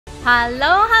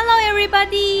Hello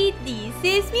everybody! This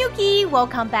is Milky.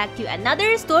 Welcome back to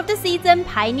another Store of the Season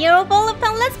Pioneer of All of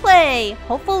Time Let's Play.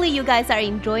 Hopefully you guys are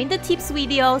enjoying the tips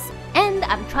videos, and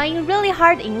I'm trying really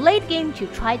hard in late game to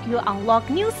try to unlock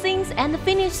new things and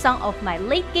finish some of my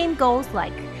late game goals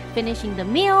like finishing the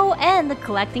meal and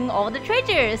collecting all the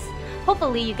treasures.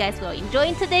 Hopefully you guys will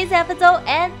enjoy today's episode,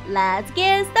 and let's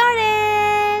get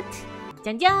started!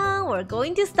 We're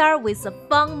going to start with a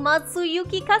fun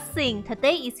Matsuyuki cutscene.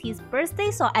 Today is his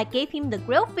birthday, so I gave him the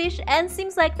grilled fish, and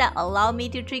seems like that allowed me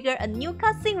to trigger a new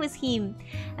cutscene with him.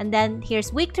 And then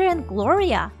here's Victor and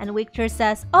Gloria, and Victor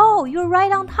says, "Oh, you're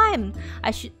right on time.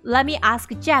 Let me ask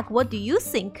Jack, what do you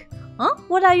think?" Huh?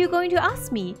 What are you going to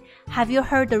ask me? Have you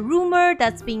heard the rumor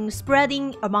that's been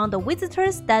spreading among the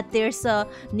visitors that there's a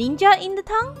ninja in the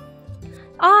town?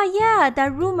 Yeah,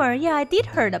 that rumor. Yeah, I did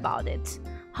heard about it.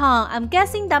 I'm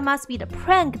guessing that must be the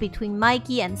prank between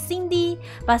Mikey and Cindy,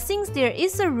 but since there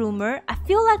is a rumor, I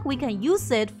feel like we can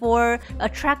use it for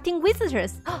attracting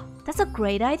visitors. That's a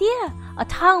great idea! A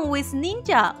town with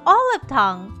ninja, olive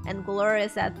town! And Gloria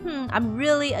said, I'm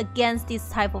really against this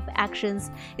type of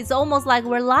actions. It's almost like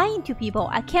we're lying to people.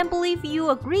 I can't believe you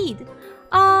agreed.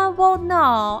 Well,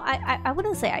 no, I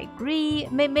wouldn't say I agree.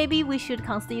 Maybe we should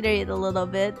consider it a little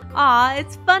bit.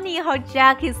 It's funny how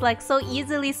Jack is like so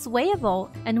easily swayable.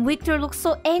 And Victor looks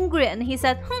so angry and he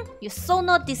said, you're so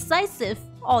not decisive.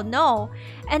 Oh no.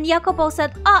 And Jacopo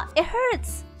said, it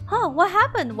hurts. What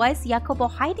happened? Why is Jacopo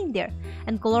hiding there?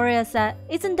 And Gloria said,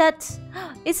 it's ninja!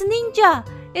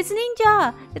 It's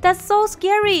ninja! That's so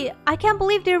scary! I can't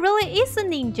believe there really is a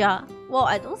ninja! Well,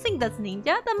 I don't think that's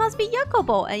ninja. That must be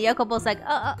Jacopo. And Jacopo's like,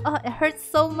 it hurts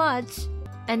so much.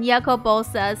 And Jacopo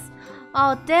says,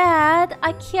 oh, Dad,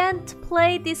 I can't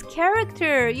play this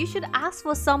character. You should ask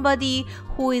for somebody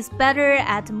who is better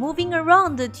at moving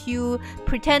around to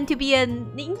pretend to be a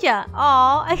ninja.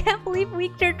 I can't believe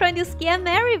Victor trying to scam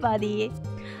everybody.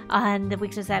 And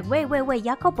Victor said, wait,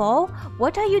 Jacopo,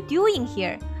 what are you doing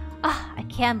here? I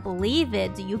can't believe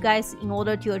it. You guys, in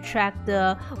order to attract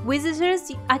the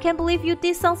visitors, I can't believe you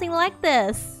did something like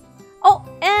this. Oh,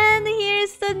 and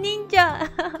here's the ninja.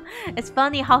 It's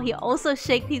funny how he also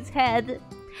shakes his head.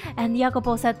 And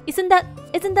Jacopo said, isn't that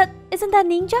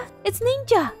ninja? It's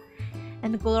ninja.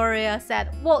 And Gloria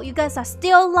said, well, you guys are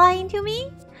still lying to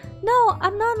me? No,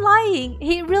 I'm not lying.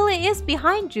 He really is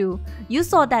behind you. You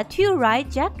saw that too, right,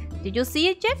 Jack? Did you see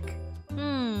it, Jack?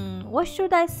 What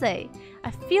should I say?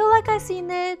 I feel like I've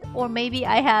seen it, or maybe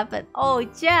I haven't. Oh,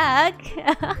 Jack!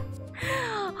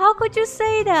 How could you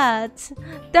say that?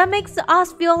 That makes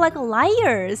us feel like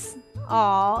liars.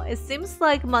 It seems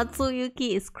like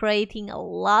Matsuyuki is creating a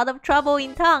lot of trouble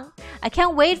in town. I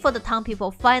can't wait for the town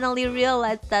people finally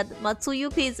realize that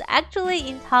Matsuyuki is actually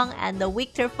in town and the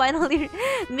Victor finally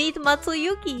meet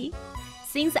Matsuyuki.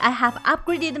 Since I have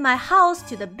upgraded my house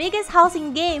to the biggest house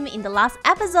in game in the last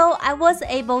episode, I was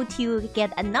able to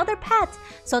get another pet.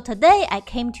 So today I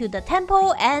came to the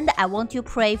temple and I want to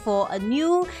pray for a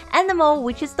new animal,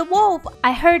 which is the wolf.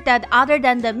 I heard that other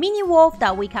than the mini wolf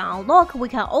that we can unlock, we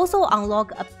can also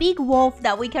unlock a big wolf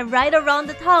that we can ride around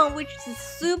the town, which is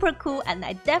super cool, and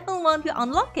I definitely want to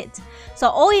unlock it. So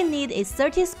all you need is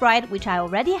 30 sprite, which I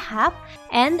already have,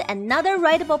 and another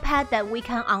rideable pet that we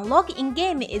can unlock in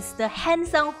game is the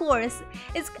handsome horse.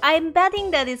 I'm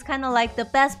betting that it's kind of like the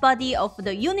best buddy of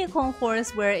the unicorn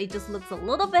horse, where it just looks a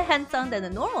little bit handsome than the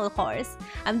normal horse.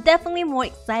 I'm definitely more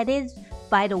excited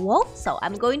by the wolf, so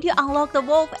I'm going to unlock the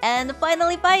wolf and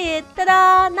finally buy it.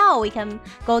 Ta-da! Now we can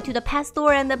go to the pet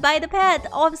store and buy the pet.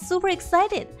 I'm super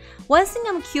excited. One thing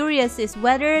I'm curious is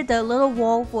whether the little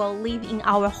wolf will live in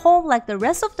our home like the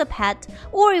rest of the pet,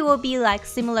 or it will be like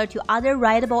similar to other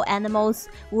rideable animals.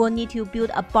 We'll need to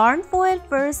build a barn for it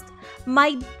first.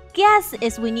 My guess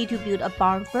is we need to build a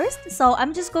barn first, so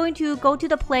I'm just going to go to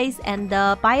the place and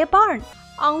buy a barn.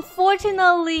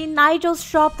 Unfortunately, Nigel's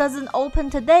shop doesn't open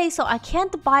today, so I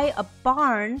can't buy a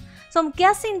barn. So I'm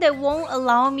guessing they won't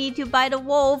allow me to buy the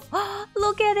wolf.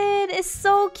 Look at it, it's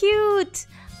so cute.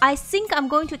 I think I'm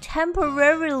going to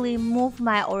temporarily move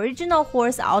my original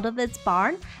horse out of its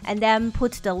barn and then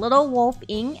put the little wolf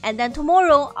in, and then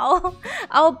tomorrow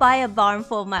I'll buy a barn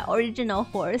for my original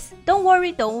horse. Don't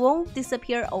worry, they won't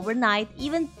disappear overnight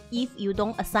even if you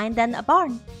don't assign them a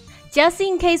barn. Just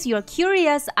in case you're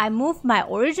curious, I moved my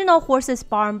original horse's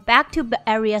barn back to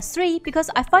Area 3 because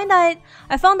I found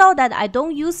out that I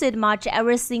don't use it much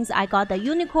ever since I got the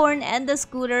unicorn and the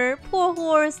scooter. Poor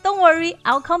horse, don't worry,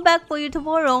 I'll come back for you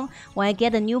tomorrow when I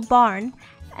get a new barn.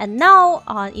 And now,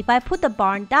 if I put the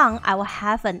barn down, I will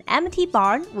have an empty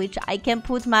barn which I can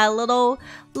put my little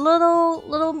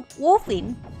wolf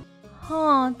in.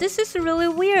 This is really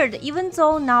weird. Even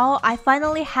though now I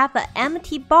finally have an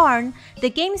empty barn, the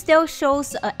game still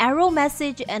shows an arrow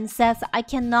message and says I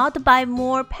cannot buy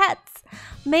more pets.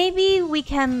 Maybe we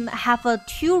can have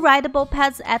 2 rideable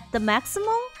pets at the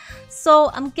maximum?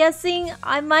 So I'm guessing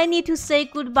I might need to say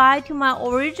goodbye to my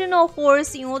original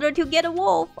horse in order to get a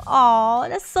wolf. Aw,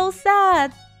 that's so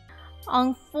sad.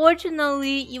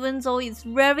 Unfortunately, even though it's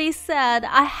very sad,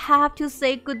 I have to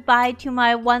say goodbye to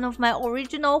one of my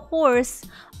original horse.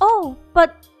 Oh,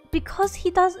 but because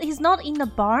he's not in the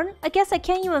barn, I guess I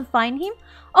can't even find him.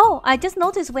 Oh, I just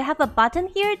noticed we have a button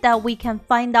here that we can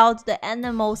find out the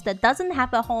animals that doesn't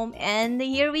have a home, and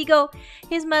here we go.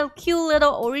 Here's my cute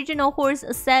little original horse,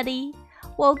 Sadie.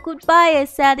 Well, goodbye,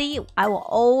 Sadie. I will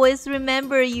always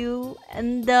remember you,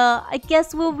 and I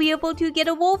guess we'll be able to get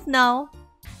a wolf now.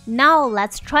 Now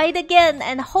let's try it again,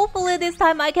 and hopefully this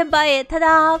time I can buy it.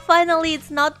 Ta-da! Finally,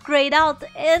 it's not grayed out,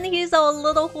 and here's our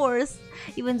little horse.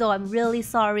 Even though I'm really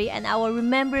sorry, and I will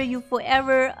remember you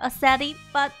forever, Sadie,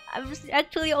 but I'm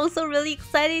actually also really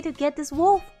excited to get this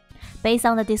wolf. Based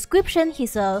on the description,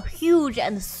 he's a huge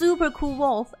and super cool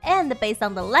wolf, and based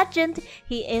on the legend,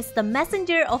 he is the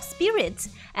messenger of spirits,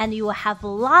 and you will have a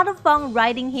lot of fun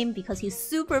riding him because he's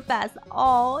super fast.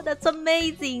 Oh, that's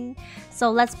amazing! So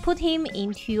let's put him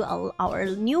into our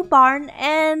new barn,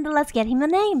 and let's get him a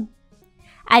name.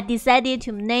 I decided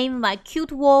to name my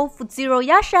cute wolf Zero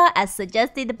Yasha as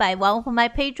suggested by one of my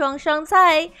patrons, Shang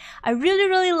Cai. I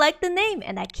really like the name,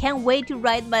 and I can't wait to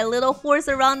ride my little horse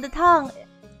around the town.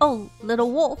 Oh,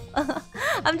 little wolf.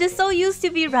 I'm just so used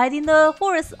to be riding the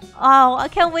horse. Oh, I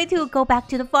can't wait to go back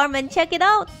to the farm and check it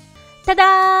out.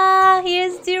 Ta-da!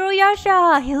 Here's Zero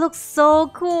Yasha. He looks so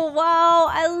cool. Wow,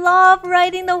 I love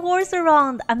riding the horse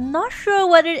around. I'm not sure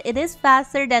whether it is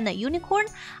faster than a unicorn.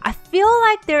 I feel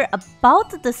like they're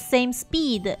about the same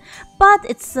speed, but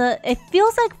it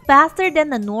feels like faster than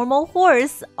the normal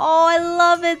horse. Oh, I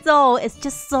love it though. It's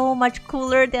just so much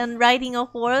cooler than riding a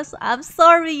horse. I'm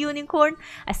sorry, unicorn.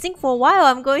 I think for a while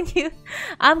I'm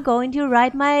going to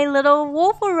ride my little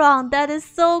wolf around. That is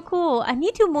so cool. I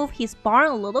need to move his barn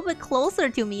a little bit closer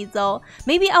to me though.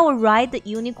 Maybe I will ride the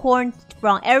unicorn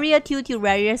from area 2 to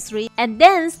area 3 and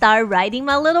then start riding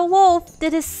my little wolf.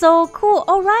 That is so cool.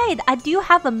 Alright, I do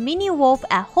have a mini wolf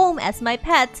at home as my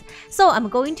pet, so I'm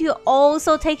going to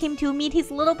also take him to meet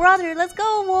his little brother. Let's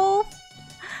go, wolf!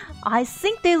 I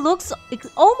think they look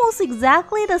almost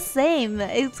exactly the same.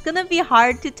 It's gonna be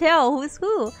hard to tell who's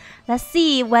who. Let's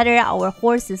see whether our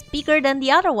horse is bigger than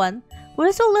the other one.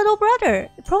 Where's your little brother?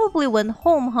 It probably went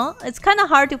home, huh? It's kinda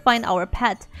hard to find our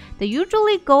pet. They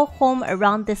usually go home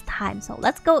around this time, so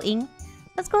let's go in.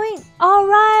 Let's go in.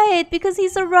 Alright, because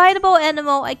he's a rideable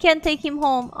animal, I can't take him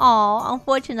home. Aw,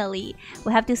 unfortunately,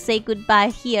 we have to say goodbye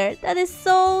here. He's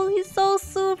so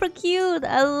super cute.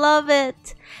 I love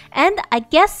it. And I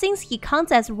guess since he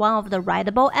counts as one of the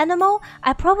rideable animal,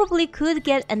 I probably could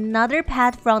get another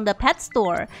pet from the pet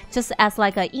store, just as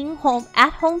like a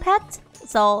at-home pet.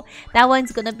 So that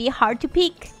one's gonna be hard to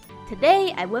pick.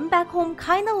 Today, I went back home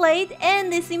kinda late,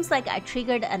 and it seems like I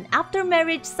triggered an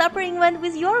after-marriage supper event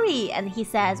with Yori, and he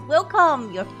says,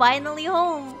 "Welcome, you're finally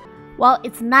home." Well,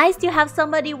 it's nice to have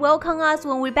somebody welcome us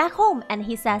when we're back home, and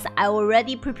he says, "I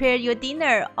already prepared your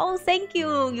dinner." Oh, thank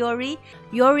you, Yori.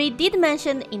 Yori did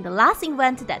mention in the last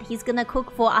event that he's gonna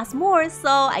cook for us more, so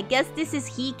I guess this is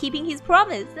he keeping his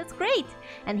promise. That's great.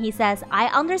 And he says, "I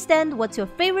understand what's your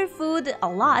favorite food a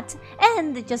lot,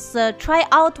 and just try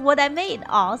out what I made."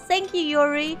 Oh, thank you,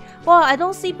 Yori. Well, I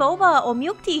don't see boba or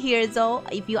milk tea here though.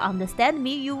 If you understand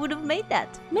me, you would have made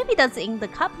that. Maybe that's in the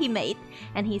cup he made.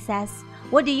 And he says,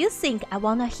 "What do you think? I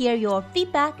wanna hear your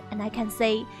feedback." And I can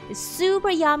say, "It's super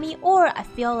yummy," or "I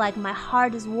feel like my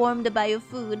heart is warmed by your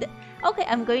food." Okay,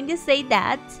 I'm going to say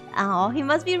that. Oh, he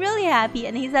must be really happy.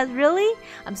 And he says, "Really?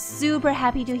 I'm super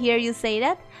happy to hear you say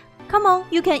that. Come on,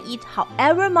 you can eat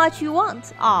however much you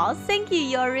want." Aw, thank you,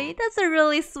 Yori. That's a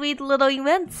really sweet little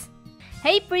event.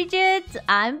 Hey Bridget,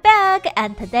 I'm back,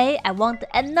 and today I want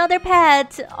another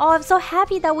pet. Oh, I'm so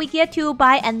happy that we get to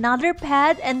buy another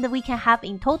pet, and we can have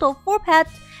in total 4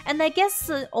 pets, and I guess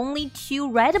only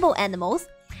 2 rideable animals.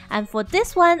 And for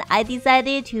this one, I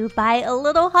decided to buy a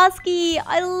little husky.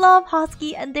 I love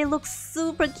husky and they look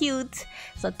super cute.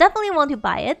 So definitely want to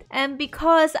buy it. And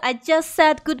because I just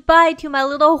said goodbye to my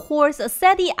little horse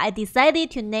Sadie, I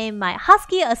decided to name my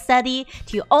husky Sadie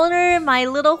to honor my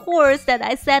little horse that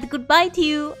I said goodbye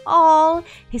to. Oh,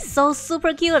 he's so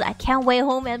super cute. I can't wait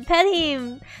home and pet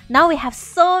him. Now we have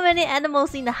so many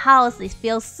animals in the house. It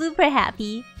feels super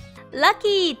happy.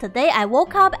 Lucky! Today I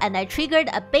woke up and I triggered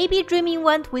a baby dream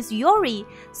event with Yori.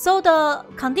 So the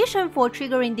condition for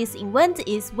triggering this event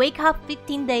is wake up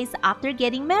 15 days after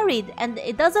getting married, and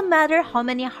it doesn't matter how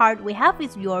many hearts we have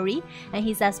with Yori. And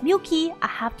he says, Milky, I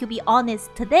have to be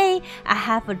honest, today I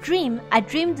have a dream. I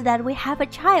dreamed that we have a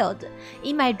child.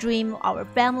 In my dream, our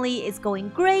family is going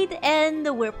great and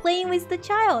we're playing with the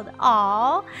child.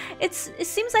 Aww, it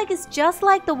seems like it's just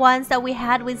like the ones that we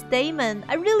had with Damon.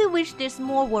 I really wish there's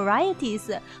more varieties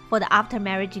for the after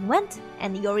marriage event.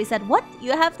 And Yori said, what?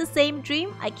 You have the same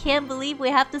dream? I can't believe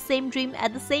we have the same dream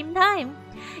at the same time.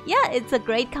 Yeah, it's a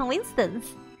great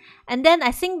coincidence. And then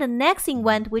I think the next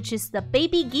event, which is the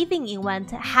baby giving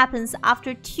event, happens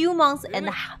after 2 months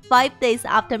and 5 days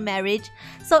after marriage.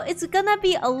 So it's gonna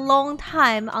be a long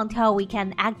time until we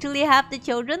can actually have the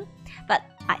children. But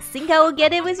I think I will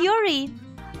get it with Yori.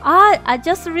 I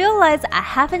just realized I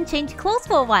haven't changed clothes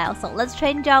for a while, so let's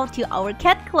change out to our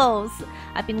cat clothes.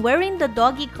 I've been wearing the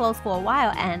doggy clothes for a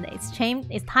while and it's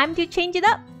time to change it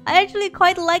up. I actually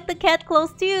quite like the cat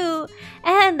clothes too.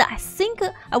 And I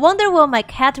wonder will my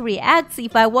cat reacts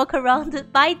if I walk around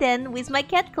by then with my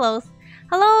cat clothes.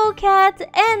 Hello cat!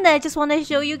 And I just want to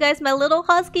show you guys my little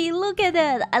husky. Look at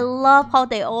that! I love how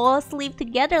they all sleep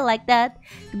together like that.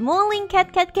 Good morning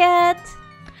cat.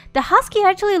 The husky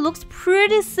actually looks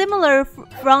pretty similar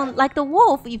from like the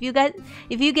wolf. If you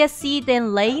guys see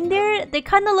them laying there, they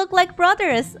kind of look like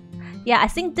brothers. Yeah, I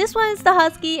think this one is the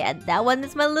husky and that one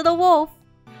is my little wolf.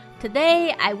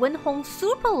 Today I went home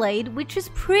super late, which is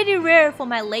pretty rare for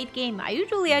my late game. I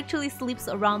usually actually sleeps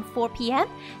around 4 p.m.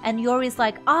 and Yori's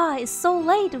like, it's so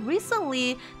late.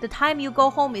 Recently, the time you go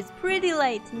home is pretty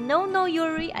late. No,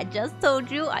 Yori, I just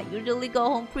told you I usually go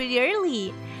home pretty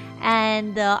early.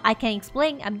 And I can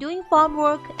explain, I'm doing farm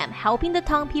work, I'm helping the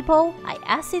town people. I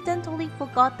accidentally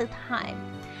forgot the time.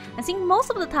 I think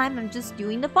most of the time I'm just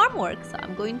doing the farm work, so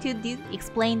I'm going to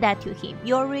explain that to him.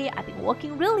 Yori, I've been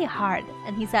working really hard.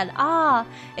 And he said,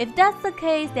 if that's the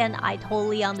case, then I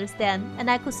totally understand. And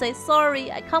I could say,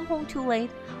 sorry, I come home too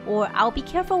late. Or I'll be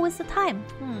careful with the time.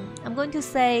 I'm going to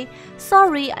say,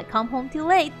 sorry, I come home too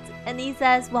late. And he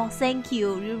says, well, thank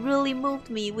you. You really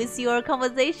moved me with your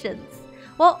conversations.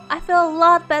 Well, I feel a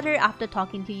lot better after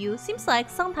talking to you. Seems like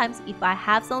sometimes if I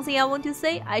have something I want to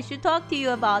say, I should talk to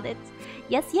you about it.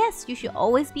 Yes, you should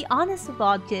always be honest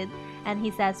about it. And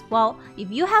he says, well, if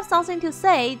you have something to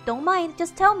say, don't mind,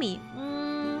 just tell me.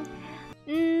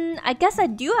 I guess I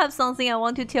do have something I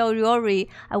want to tell Yori.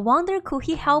 I wonder could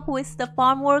he help with the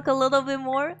farm work a little bit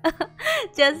more?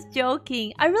 Just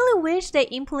joking. I really wish they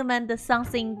implemented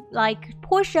something like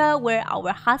Portia where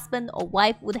our husband or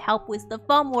wife would help with the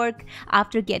farm work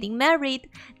after getting married.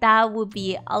 That would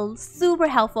be super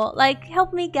helpful. Like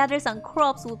help me gather some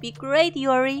crops would be great,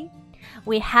 Yori.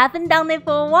 We haven't done it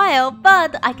for a while,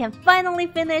 but I can finally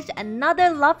finish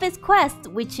another Love quest,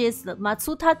 which is the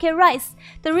Matsutake rice.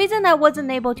 The reason I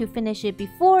wasn't able to finish it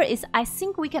before is I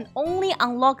think we can only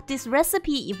unlock this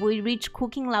recipe if we reach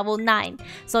cooking level 9.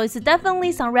 So it's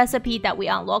definitely some recipe that we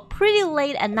unlock pretty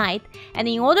late at night. And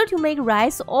in order to make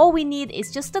rice, all we need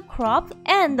is just the crop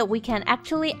and we can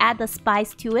actually add the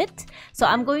spice to it. So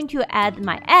I'm going to add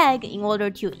my egg in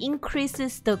order to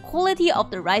increase the quality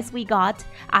of the rice we got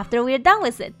after we're done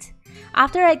with it.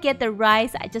 After I get the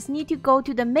rice, I just need to go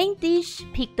to the main dish,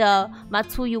 pick the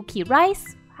Matsuyuki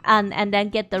rice, and then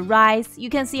get the rice. You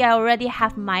can see I already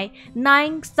have my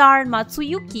 9-star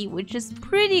Matsuyuki, which is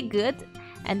pretty good.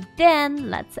 And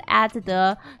then let's add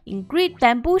the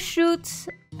bamboo shoots.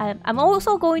 I'm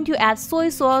also going to add soy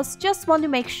sauce. Just want to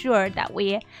make sure that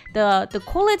the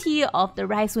quality of the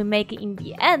rice we make in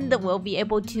the end will be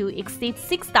able to exceed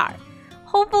 6-star.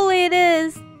 Hopefully it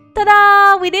is.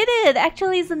 Ta-da! We did it!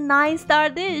 Actually, it's a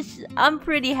 9-star dish. I'm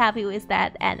pretty happy with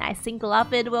that, and I think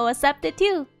Love It will accept it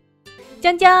too.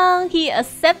 Jiang, he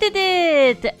accepted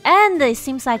it! And it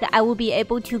seems like I will be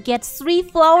able to get 3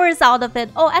 flowers out of it.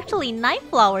 Oh, actually 9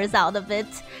 flowers out of it.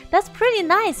 That's pretty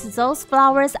nice. Those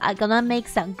flowers are gonna make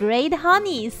some great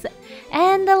honeys.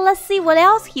 And let's see what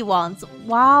else he wants.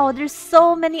 Wow, there's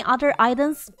so many other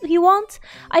items he wants.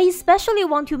 I especially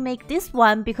want to make this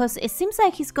one because it seems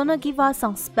like he's gonna give us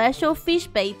some special fish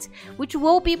bait, which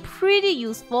will be pretty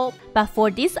useful. But for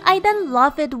this item,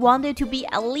 Love It wanted to be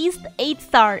at least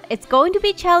 8-star. It's going to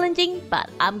be challenging, but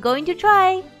I'm going to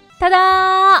try.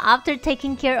 Ta-da! After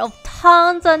taking care of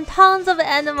tons and tons of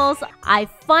animals, I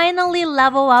finally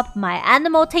level up my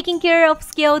animal taking care of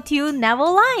skill to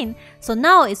level 9. So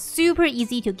now it's super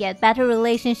easy to get better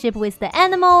relationship with the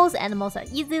animals. Animals are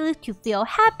easy to feel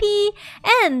happy,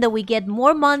 and we get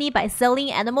more money by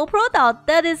selling animal products.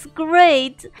 That is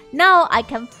great. Now I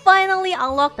can finally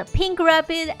unlock the pink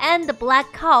rabbit and the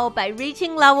black cow by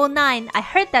reaching level 9. I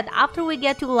heard that after we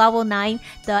get to level 9,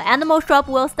 the animal shop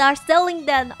will start selling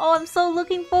them. Oh, I'm so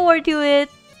looking forward to it.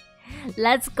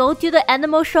 Let's go to the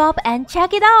animal shop and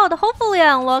check it out. Hopefully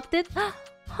I unlocked it.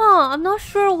 I'm not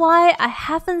sure why I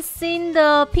haven't seen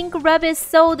the pink rabbit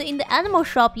sold in the animal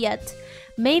shop yet.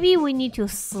 Maybe we need to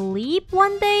sleep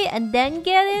one day and then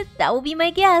get it? That will be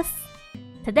my guess.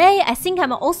 Today, I think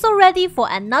I'm also ready for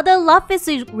another Luffy's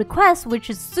request, which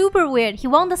is super weird. He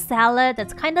wants a salad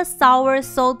that's kinda sour,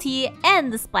 salty,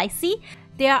 and spicy.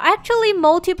 There are actually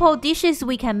multiple dishes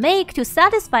we can make to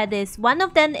satisfy this. One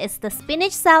of them is the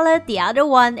spinach salad, the other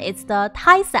one is the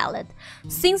Thai salad.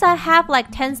 Since I have like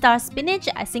 10-star spinach,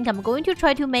 I think I'm going to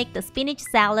try to make the spinach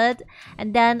salad.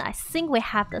 And then I think we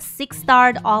have the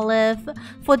 6-star olive.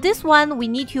 For this one, we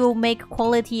need to make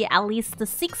quality at least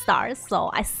 6 stars.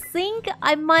 So I think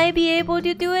I might be able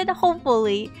to do it,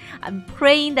 hopefully. I'm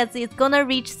praying that it's gonna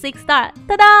reach 6 stars.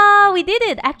 Ta-da! We did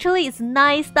it! Actually, it's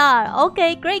 9 stars.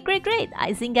 Okay, great.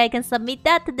 I think I can submit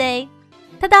that today.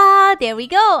 Ta-da! There we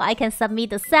go! I can submit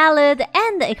the salad,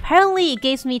 and apparently it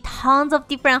gives me tons of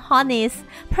different honeys.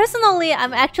 Personally,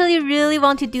 I'm actually really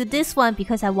want to do this one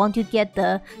because I want to get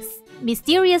the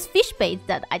mysterious fish bait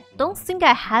that I don't think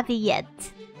I have it yet.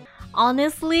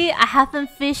 Honestly, I haven't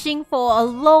fishing for a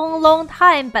long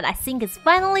time, but I think it's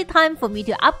finally time for me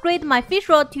to upgrade my fish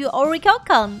rod to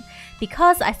orichalcum.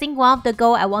 Because I think one of the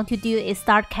goals I want to do is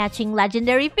start catching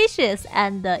legendary fishes,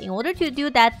 and in order to do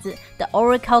that, the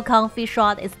orichalcum fish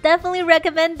rod is definitely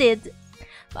recommended.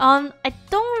 I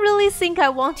don't really think I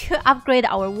want to upgrade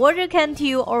our water can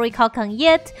to orichalcum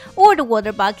yet, or the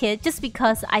water bucket, just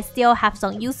because I still have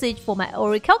some usage for my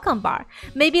orichalcum bar.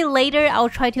 Maybe later I'll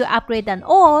try to upgrade them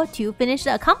all to finish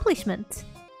the accomplishment.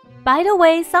 By the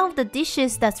way, some of the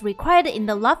dishes that's required in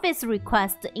the Luffy's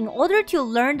request, in order to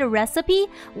learn the recipe,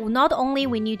 not only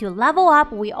we need to level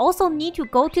up, we also need to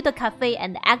go to the cafe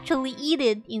and actually eat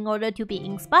it in order to be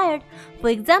inspired. For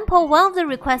example, one of the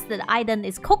requested items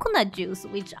is coconut juice,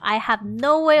 which I have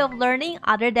no way of learning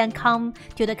other than come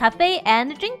to the cafe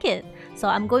and drink it. So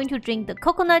I'm going to drink the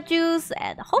coconut juice,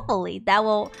 and hopefully that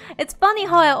will... It's funny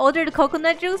how I ordered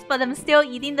coconut juice, but I'm still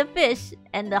eating the fish,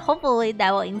 and hopefully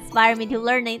that will inspire me to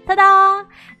learn it. Ta-da!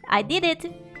 I did it!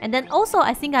 And then also,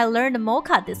 I think I learned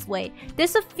mocha this way.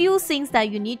 There's a few things that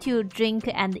you need to drink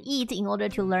and eat in order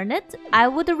to learn it. I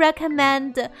would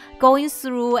recommend going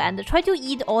through and try to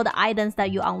eat all the items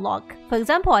that you unlock. For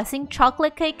example, I think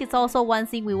chocolate cake is also one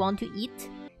thing we want to eat.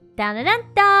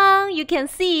 Dun-dun-dun-dun! You can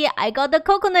see I got the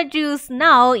coconut juice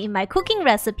now in my cooking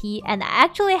recipe, and I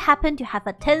actually happen to have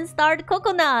a 10-star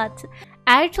coconut.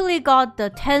 I actually got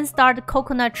the 10-star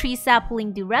coconut tree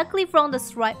sapling directly from the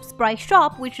Sprite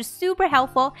shop, which is super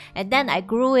helpful, and then I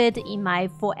grew it in my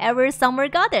forever summer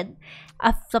garden.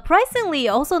 Surprisingly,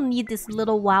 I also need this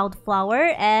little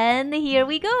wildflower, and here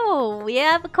we go. We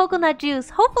have coconut juice.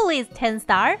 Hopefully it's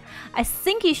 10-star. I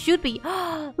think it should be.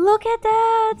 Look at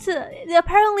that!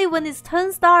 Apparently when it's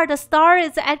 10-star, the star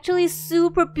is actually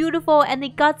super beautiful, and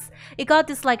it got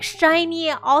this like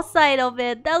shiny outside of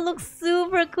it. That looks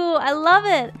super cool. I love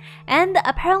it. And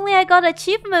apparently I got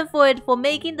achievement for it for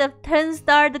making the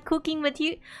 10-star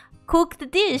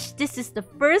cooked dish. This is the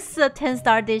first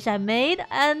 10-star dish I made,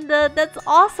 and that's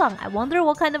awesome. I wonder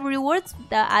what kind of rewards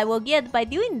that I will get by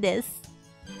doing this.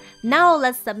 Now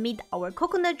let's submit our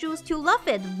coconut juice to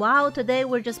Luffy. Wow, today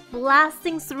we're just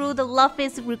blasting through the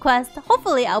Luffy's request.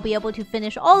 Hopefully I'll be able to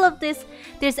finish all of this.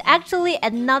 There's actually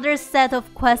another set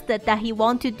of quests that he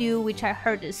wants to do, which I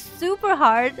heard is super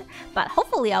hard, but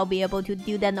hopefully I'll be able to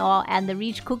do them all and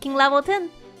reach cooking level 10.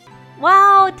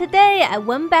 Wow, today I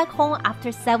went back home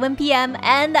after 7 PM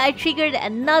and I triggered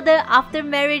another after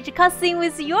marriage cutscene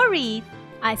with Yori.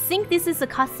 I think this is a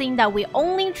cutscene that we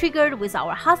only triggered with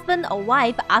our husband or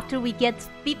wife after we get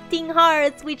 15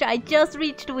 hearts, which I just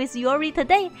reached with Yori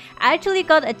today. I actually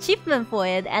got achievement for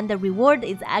it, and the reward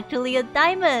is actually a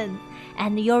diamond.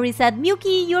 And Yori said,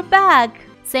 "Milky, you're back.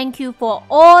 Thank you for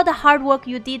all the hard work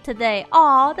you did today."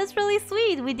 Aw, that's really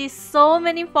sweet. We did so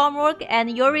many farm work, and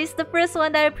Yori is the first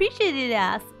one that appreciated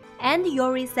us. And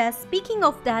Yori says, "Speaking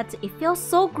of that, it feels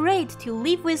so great to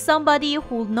live with somebody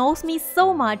who knows me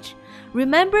so much.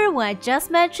 Remember when I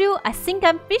just met you? I think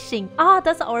I'm fishing." Ah,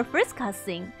 that's our first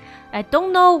cutscene. I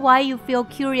don't know why you feel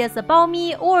curious about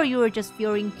me or you're just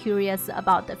feeling curious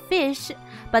about the fish,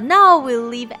 but now we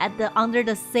live under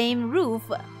the same roof.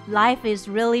 Life is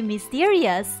really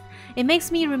mysterious. It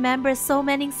makes me remember so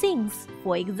many things.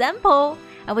 For example,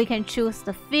 we can choose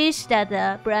the fish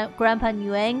that Grandpa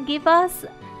Nguyen gave us,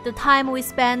 the time we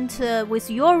spent with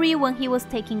Yori when he was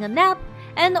taking a nap,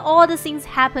 and all the things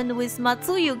happened with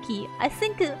Matsuyuki. I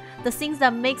think the things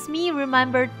that makes me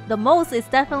remember the most is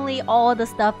definitely all the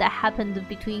stuff that happened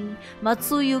between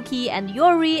Matsuyuki and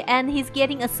Yori, and he's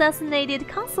getting assassinated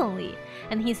constantly.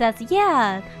 And he says,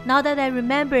 yeah, now that I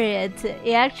remember it,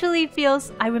 it actually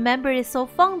feels I remember it so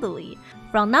fondly.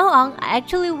 From now on, I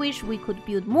actually wish we could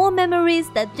build more memories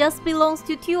that just belongs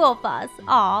to two of us.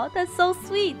 Aw, that's so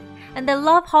sweet. And I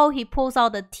love how he pulls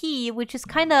out the tea, which is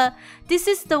this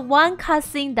is the one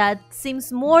cutscene that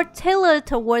seems more tailored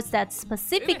towards that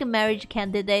specific marriage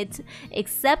candidate,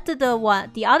 except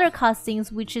the other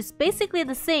cutscenes, which is basically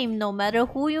the same no matter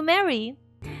who you marry.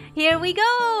 Here we go!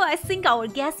 I think our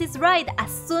guess is right. As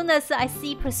soon as I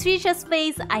see Patricia's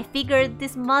face, I figured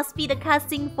this must be the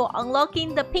cutscene for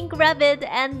unlocking the pink rabbit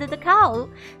and the cow.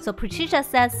 So Patricia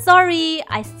says, sorry,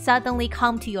 I suddenly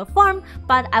come to your farm,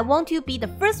 but I want to be the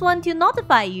first one to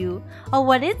notify you. Oh,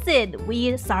 what is it?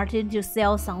 We started to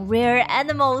sell some rare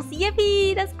animals.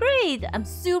 Yippee! That's great! I'm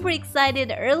super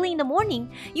excited early in the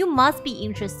morning. You must be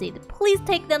interested. Please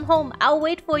take them home. I'll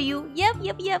wait for you.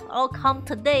 Yep. I'll come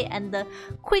today and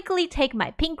quickly take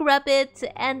my pink rabbit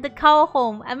and the cow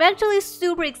home. I'm actually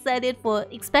super excited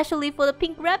especially for the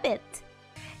pink rabbit.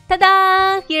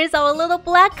 Ta-da! Here's our little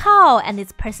black cow, and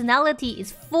its personality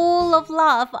is full of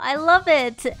love. I love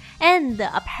it. And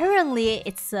apparently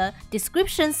its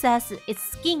description says its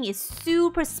skin is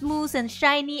super smooth and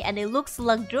shiny and it looks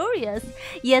luxurious.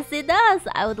 Yes, it does.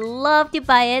 I would love to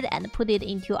buy it and put it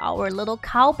into our little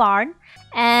cow barn.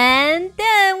 And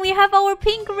then we have our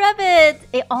pink rabbit.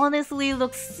 It honestly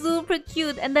looks super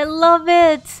cute and I love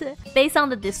it. Based on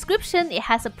the description, it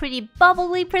has a pretty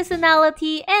bubbly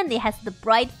personality and it has the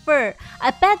bright fur.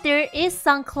 I bet there is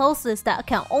some clothes that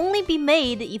can only be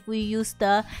made if we use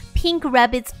the pink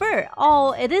rabbit's fur.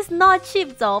 Oh, it is not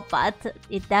cheap though, but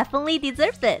it definitely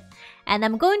deserves it. And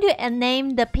I'm going to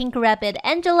name the pink rabbit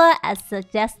Angela as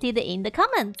suggested in the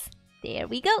comments. There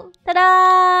we go.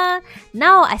 Ta-da!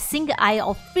 Now I think I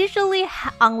officially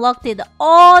unlocked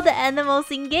all the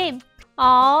animals in game.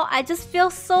 Oh, I just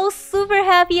feel so super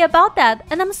happy about that.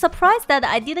 And I'm surprised that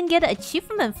I didn't get an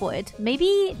achievement for it.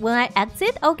 Maybe when I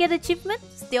exit, I'll get achievement?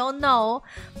 Still no.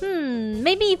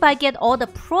 Maybe if I get all the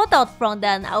product from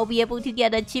them, I'll be able to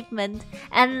get achievement.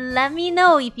 And let me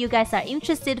know if you guys are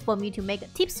interested for me to make a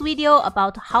tips video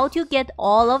about how to get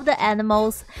all of the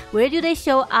animals, where do they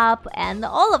show up, and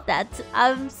all of that.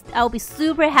 I'll be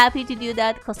super happy to do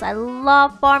that because I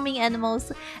love farming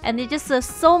animals and it's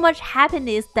just so much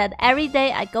happiness that every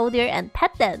day I go there and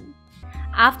pet them.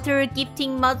 After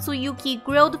gifting Matsuyuki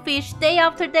grilled fish day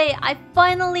after day, I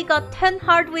finally got 10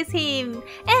 heart with him.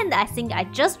 And I think I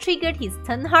just triggered his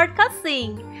 10 heart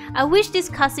cutscene. I wish this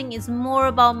cutscene is more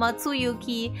about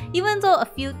Matsuyuki, even though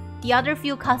the other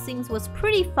few cutscenes was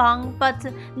pretty fun, but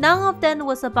none of them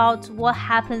was about what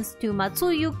happens to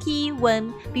Matsuyuki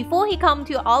before he come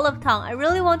to Olive Town. I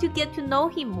really want to get to know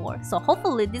him more, so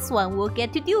hopefully this one will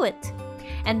get to do it.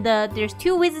 And there's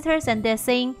two visitors and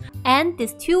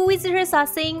these two visitors are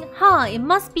saying, it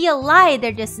must be a lie,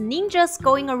 they're just ninjas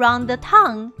going around the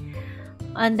town.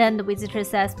 And then the visitor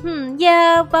says,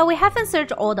 yeah, but we haven't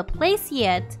searched all the place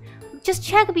yet. Just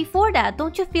check before that,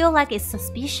 don't you feel like it's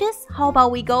suspicious? How about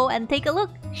we go and take a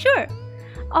look? Sure.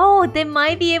 Oh, they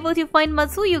might be able to find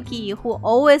Matsuyuki, who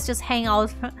always just hang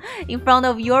out in front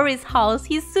of Yori's house.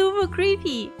 He's super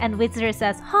creepy. And visitor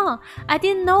says, I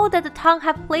didn't know that the town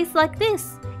had place like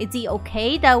this. Is it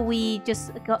okay that we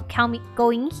just go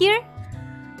in here?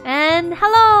 And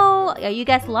hello, are you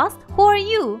guys lost? Who are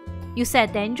you? You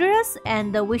said dangerous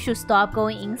and we should stop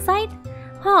going inside?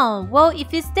 Well,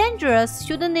 if it's dangerous,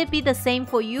 shouldn't it be the same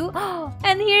for you?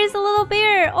 And here's a little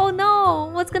bear. Oh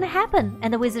no, what's gonna happen?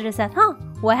 And the visitor said,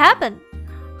 what happened?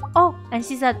 Oh, and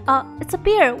she said, it's a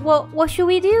bear. Well, what should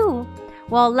we do?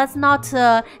 Well, let's not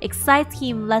excite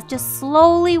him. Let's just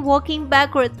slowly walking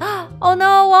backwards. Oh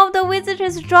no, one of the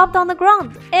visitors dropped on the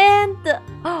ground. And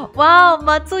wow,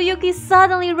 Matsuyuki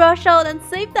suddenly rushed out and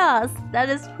saved us. That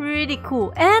is pretty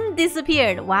cool. And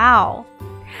disappeared. Wow.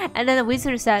 And then the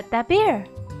visitor said, that bear.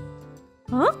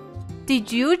 Did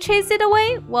you chase it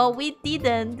away? Well, we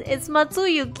didn't. It's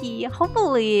Matsuyuki.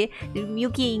 Hopefully, the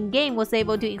Milky in-game was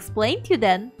able to explain to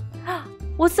them.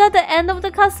 Was that the end of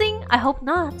the cutscene? I hope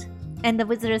not. And the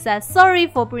wizard says, sorry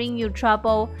for bringing you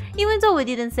trouble. Even though we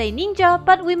didn't say ninja,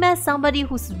 but we met somebody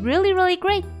who's really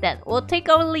great that will take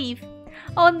our leave.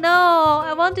 Oh no,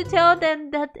 I want to tell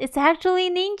them that it's actually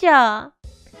ninja.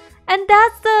 And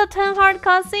that's the 10 heart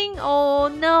cutscene? Oh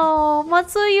no,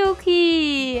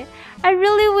 Matsuyuki. I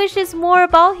really wish it's more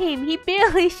about him. He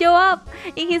barely show up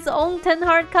in his own 10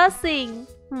 heart cutscene.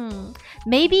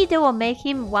 Maybe they will make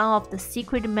him one of the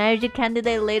secret magic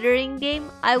candidate later in game.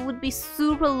 I would be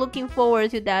super looking forward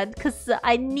to that because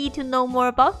I need to know more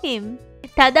about him.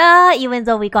 Tada! Even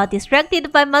though we got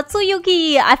distracted by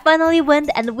Matsuyuki, I finally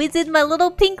went and visited my little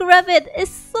pink rabbit.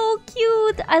 It's so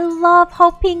cute! I love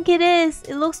how pink it is.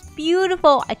 It looks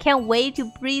beautiful. I can't wait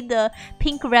to breed the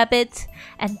pink rabbit.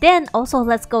 And then also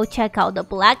let's go check out the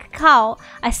black cow.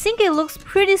 I think it looks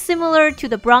pretty similar to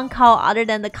the brown cow other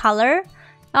than the color.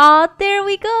 Oh, there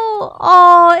we go!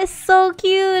 Oh, it's so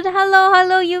cute! Hello,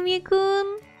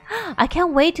 Yumi-kun! I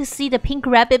can't wait to see the pink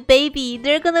rabbit baby.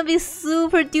 They're gonna be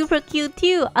super duper cute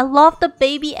too. I love the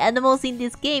baby animals in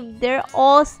this game. They're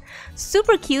all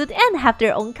super cute and have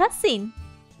their own cutscene.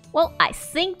 Well, I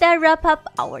think that wraps up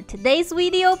our today's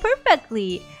video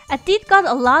perfectly. I did got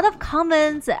a lot of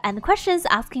comments and questions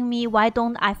asking me why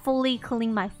don't I fully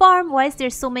clean my farm, why is there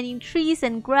so many trees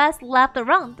and grass left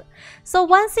around. So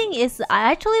one thing is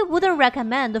I actually wouldn't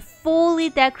recommend fully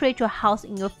decorate your house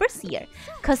in your first year,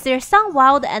 cause there's some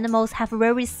wild animals have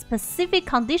very specific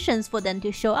conditions for them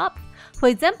to show up. For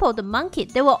example, the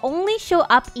Milkyt, they will only show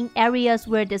up in areas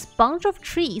where there's a bunch of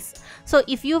trees. So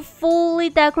if you fully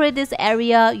decorate this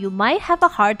area, you might have a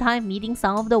hard time meeting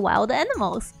some of the wild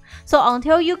animals. So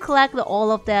until you collect all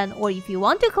of them, or if you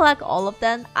want to collect all of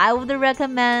them, I would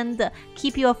recommend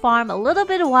keep your farm a little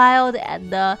bit wild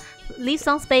and leave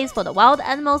some space for the wild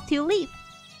animals to live.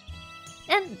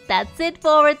 And that's it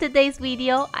for today's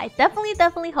video. I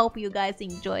definitely hope you guys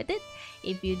enjoyed it.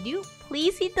 If you do,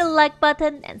 please hit the like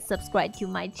button and subscribe to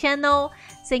my channel.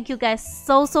 Thank you guys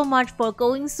so much for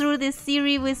going through this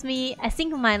series with me. I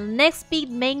think my next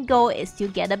big main goal is to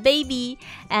get a baby,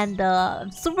 and I'm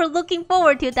super looking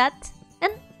forward to that.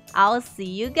 And I'll see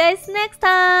you guys next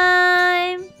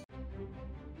time.